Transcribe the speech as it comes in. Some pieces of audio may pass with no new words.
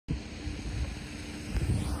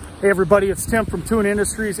Hey everybody, it's Tim from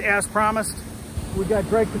Toon-Industries. As promised, we got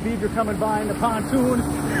Greg Cavedra coming by in the Pontoon,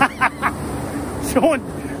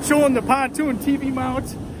 showing the Pontoon TV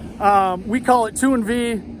mount. We call it Toon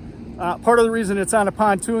V. Part of the reason it's on a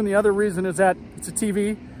pontoon, the other reason is that it's a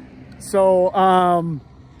TV. So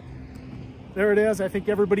there it is. I think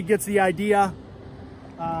everybody gets the idea.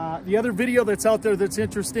 The other video that's out there that's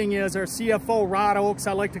interesting is our CFO Rod Oaks.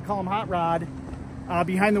 I like to call him Hot Rod.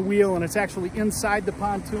 Behind the wheel, and it's actually inside the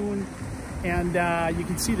pontoon, and you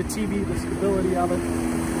can see the TV, the stability of it.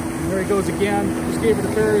 And there he goes again. Just gave it a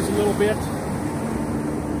ferries a little bit.